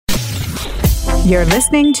You're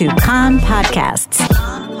listening to Kan Podcasts.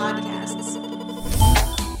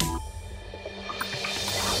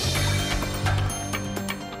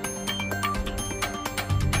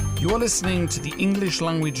 You are listening to the English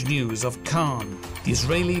language news of Kan, the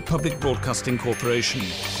Israeli Public Broadcasting Corporation.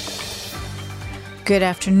 Good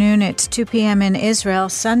afternoon. It's 2 p.m. in Israel,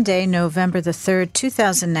 Sunday, November the 3rd,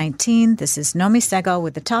 2019. This is Nomi Segal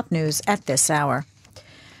with the top news at this hour.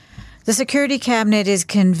 The Security Cabinet is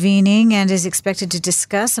convening and is expected to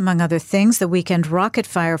discuss, among other things, the weekend rocket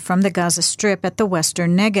fire from the Gaza Strip at the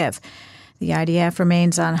western Negev. The IDF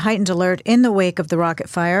remains on heightened alert in the wake of the rocket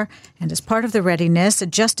fire and, as part of the readiness,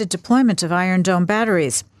 adjusted deployment of Iron Dome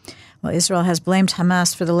batteries. While Israel has blamed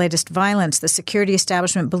Hamas for the latest violence, the security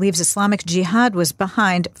establishment believes Islamic Jihad was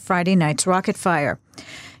behind Friday night's rocket fire.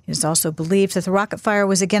 It is also believed that the rocket fire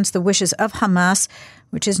was against the wishes of Hamas,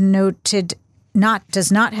 which is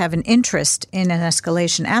does not have an interest in an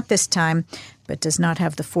escalation at this time, but does not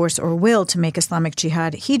have the force or will to make Islamic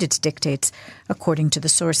Jihad heed its dictates, according to the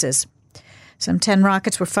sources. Some 10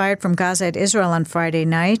 rockets were fired from Gaza at Israel on Friday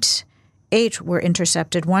night. 8 were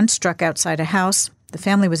intercepted. 1 struck outside a house. The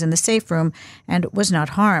family was in the safe room and was not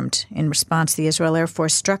harmed. In response, the Israel Air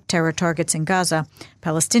Force struck terror targets in Gaza.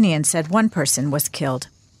 Palestinians said 1 person was killed.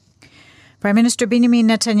 Prime Minister Benjamin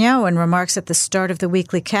Netanyahu, in remarks at the start of the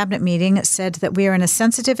weekly cabinet meeting, said that we are in a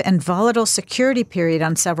sensitive and volatile security period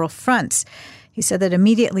on several fronts. He said that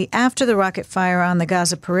immediately after the rocket fire on the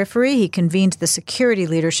Gaza periphery, he convened the security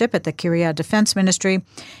leadership at the Kiryat Defense Ministry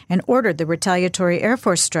and ordered the retaliatory Air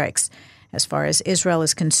Force strikes. As far as Israel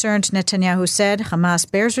is concerned, Netanyahu said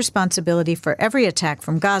Hamas bears responsibility for every attack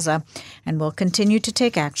from Gaza and will continue to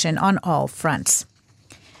take action on all fronts.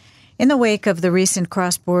 In the wake of the recent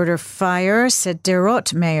cross-border fire,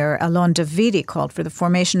 Sderot Mayor Alon Davidi called for the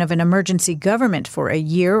formation of an emergency government for a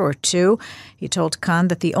year or two. He told Kan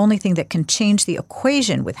that the only thing that can change the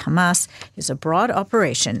equation with Hamas is a broad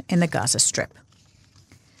operation in the Gaza Strip.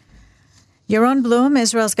 Yaron Blum,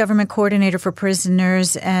 Israel's government coordinator for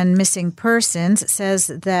prisoners and missing persons, says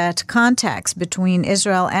that contacts between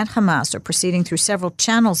Israel and Hamas are proceeding through several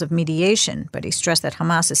channels of mediation, but he stressed that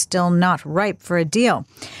Hamas is still not ripe for a deal.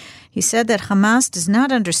 He said that Hamas does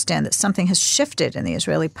not understand that something has shifted in the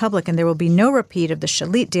Israeli public and there will be no repeat of the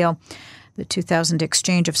Shalit deal, the 2000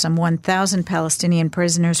 exchange of some 1,000 Palestinian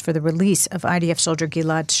prisoners for the release of IDF soldier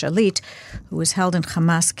Gilad Shalit, who was held in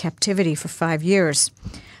Hamas captivity for 5 years.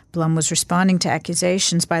 Blum was responding to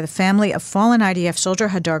accusations by the family of fallen IDF soldier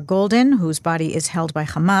Hadar Golden, whose body is held by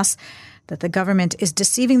Hamas, that the government is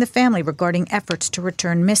deceiving the family regarding efforts to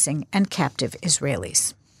return missing and captive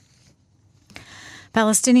Israelis.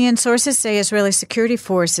 Palestinian sources say Israeli security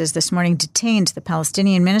forces this morning detained the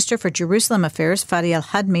Palestinian Minister for Jerusalem Affairs, Fadi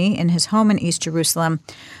al-Hadmi, in his home in East Jerusalem.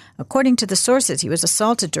 According to the sources, he was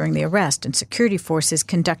assaulted during the arrest, and security forces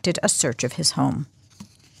conducted a search of his home.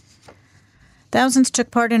 Thousands took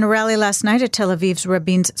part in a rally last night at Tel Aviv's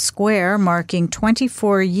Rabin's Square, marking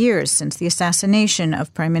 24 years since the assassination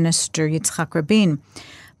of Prime Minister Yitzhak Rabin.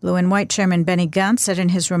 Blue and White Chairman Benny Gantz said in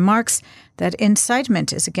his remarks that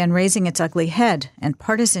incitement is again raising its ugly head and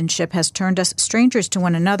partisanship has turned us strangers to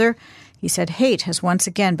one another. He said hate has once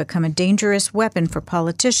again become a dangerous weapon for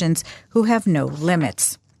politicians who have no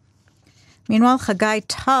limits. Meanwhile, Chagai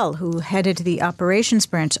Tal, who headed the operations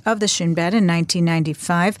branch of the Shin Bet in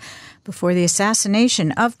 1995 before the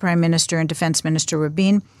assassination of Prime Minister and Defense Minister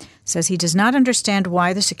Rabin, says he does not understand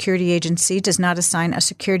why the security agency does not assign a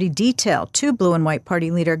security detail to Blue and White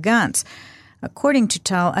Party leader Gantz. According to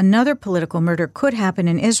Tal, another political murder could happen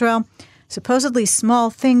in Israel. Supposedly small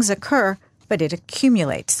things occur, but it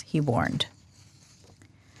accumulates, he warned.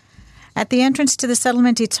 At the entrance to the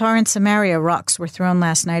settlement Yitzhar in Samaria, rocks were thrown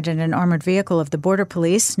last night at an armored vehicle of the border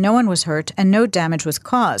police. No one was hurt and no damage was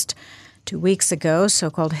caused. 2 weeks ago,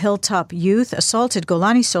 so-called Hilltop youth assaulted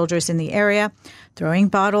Golani soldiers in the area, throwing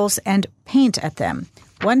bottles and paint at them.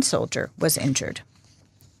 1 soldier was injured.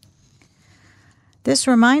 This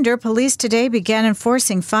reminder, police today began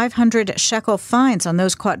enforcing 500 shekel fines on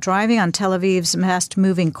those caught driving on Tel Aviv's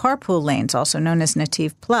fast-moving carpool lanes, also known as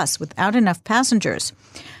Nativ Plus, without enough passengers.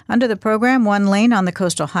 Under the program, 1 lane on the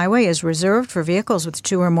coastal highway is reserved for vehicles with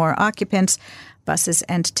 2 or more occupants. Buses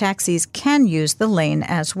and taxis can use the lane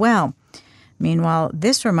as well. Meanwhile,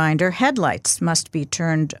 this reminder, headlights must be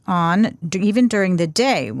turned on even during the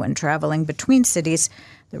day when traveling between cities.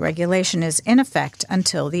 The regulation is in effect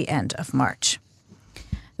until the end of March.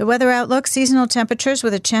 The weather outlook, seasonal temperatures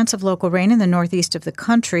with a chance of local rain in the northeast of the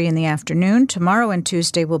country in the afternoon. Tomorrow and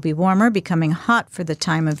Tuesday will be warmer, becoming hot for the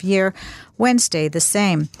time of year. Wednesday, the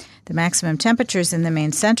same. The maximum temperatures in the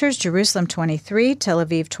main centers, Jerusalem 23, Tel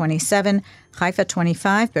Aviv 27, Haifa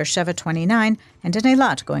 25, Beersheva 29, and in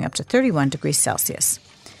Eilat going up to 31 degrees Celsius.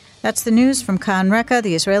 That's the news from Kan Reka,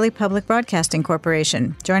 the Israeli Public Broadcasting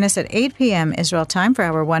Corporation. Join us at 8 p.m. Israel time for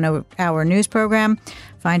our 1-hour news program.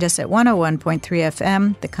 Find us at 101.3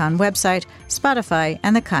 FM, the Kan website, Spotify,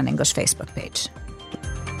 and the Kan English Facebook page.